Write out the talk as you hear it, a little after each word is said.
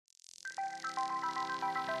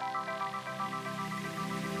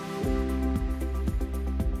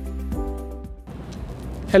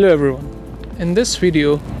Hello everyone. In this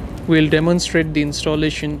video, we'll demonstrate the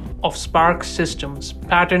installation of Sparq Systems'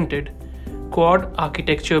 patented quad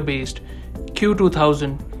architecture-based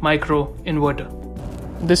Q2000 microinverter.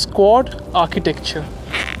 This quad architecture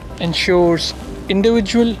ensures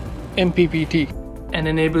individual MPPT and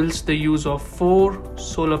enables the use of 4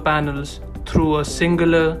 solar panels through a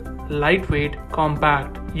singular, lightweight,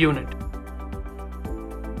 compact unit.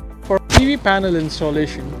 For PV panel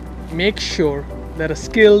installation, make sure that a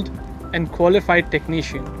skilled and qualified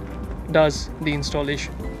technician does the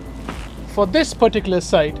installation. For this particular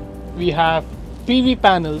site, we have PV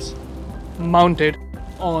panels mounted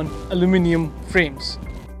on aluminum frames.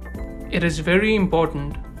 It is very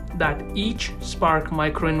important that each Sparq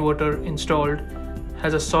microinverter installed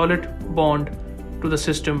has a solid bond to the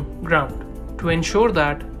system ground. To ensure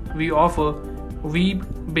that, we offer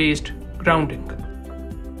weave-based grounding.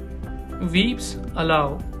 Weaves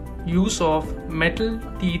allow use of metal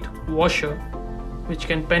teeth washer which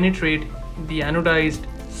can penetrate the anodized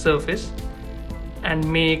surface and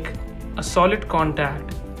make a solid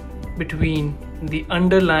contact between the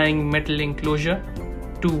underlying metal enclosure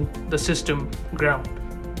to the system ground.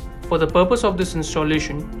 For the purpose of this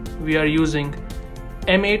installation, we are using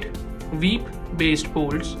M8 weave-based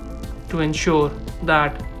bolts to ensure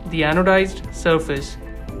that the anodized surface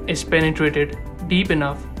is penetrated deep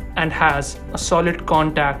enough and has a solid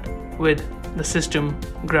contact with the system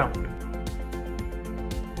ground.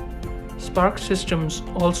 Sparq Systems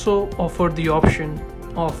also offer the option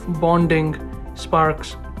of bonding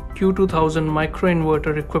Sparq's Q2000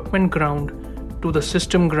 microinverter equipment ground to the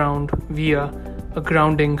system ground via a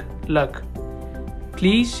grounding lug.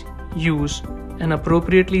 Please use an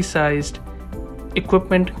appropriately sized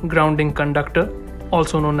equipment grounding conductor,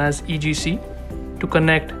 also known as EGC, to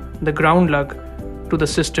connect the ground lug to the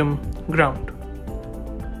system ground.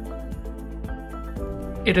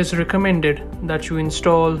 It is recommended that you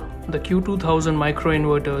install the Q2000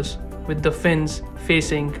 microinverters with the fins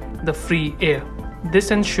facing the free air.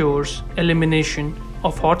 This ensures elimination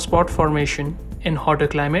of hotspot formation in hotter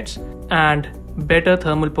climates and better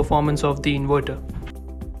thermal performance of the inverter.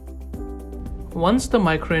 Once the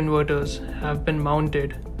microinverters have been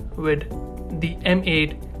mounted with the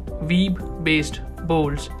M8 weave-based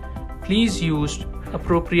bolts, please use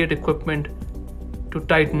appropriate equipment to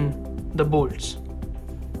tighten the bolts.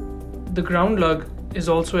 The ground lug is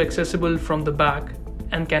also accessible from the back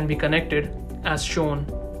and can be connected as shown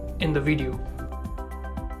in the video.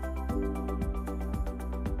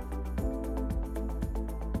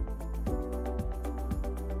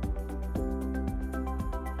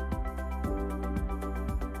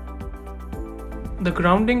 The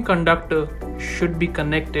grounding conductor should be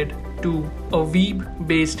connected to a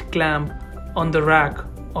weave-based clamp on the rack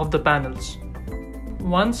of the panels.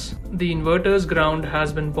 Once the inverter's ground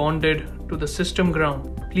has been bonded to the system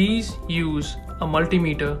ground, please use a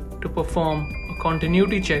multimeter to perform a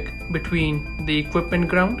continuity check between the equipment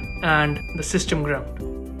ground and the system ground.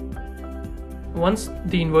 Once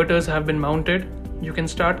the inverters have been mounted, you can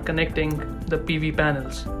start connecting the PV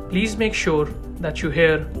panels. Please make sure that you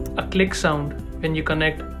hear a click sound when you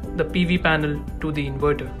connect the PV panel to the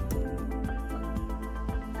inverter.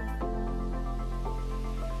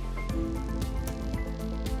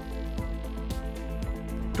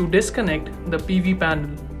 To disconnect the PV panel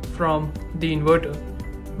from the inverter,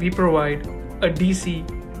 we provide a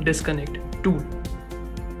DC disconnect tool.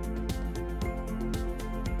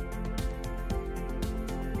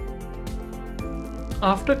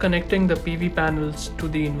 After connecting the PV panels to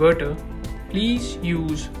the inverter, please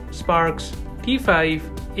use Sparq's T5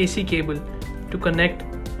 AC cable to connect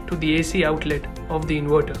to the AC outlet of the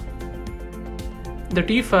inverter. The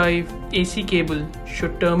T5 AC cable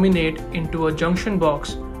should terminate into a junction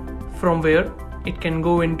box from where it can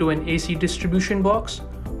go into an AC distribution box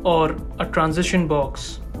or a transition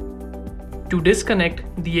box. To disconnect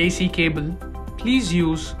the AC cable, please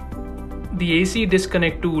use the AC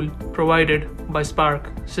disconnect tool provided by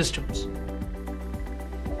Sparq Systems.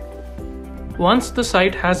 Once the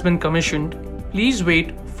site has been commissioned, please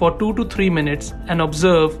wait for 2 to 3 minutes and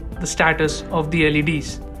observe the status of the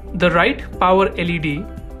LEDs. The right power LED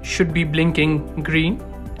should be blinking green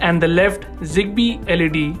and the left Zigbee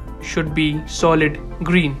LED should be solid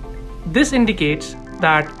green. This indicates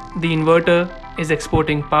that the inverter is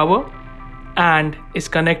exporting power and is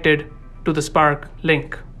connected to the Sparq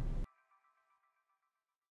link.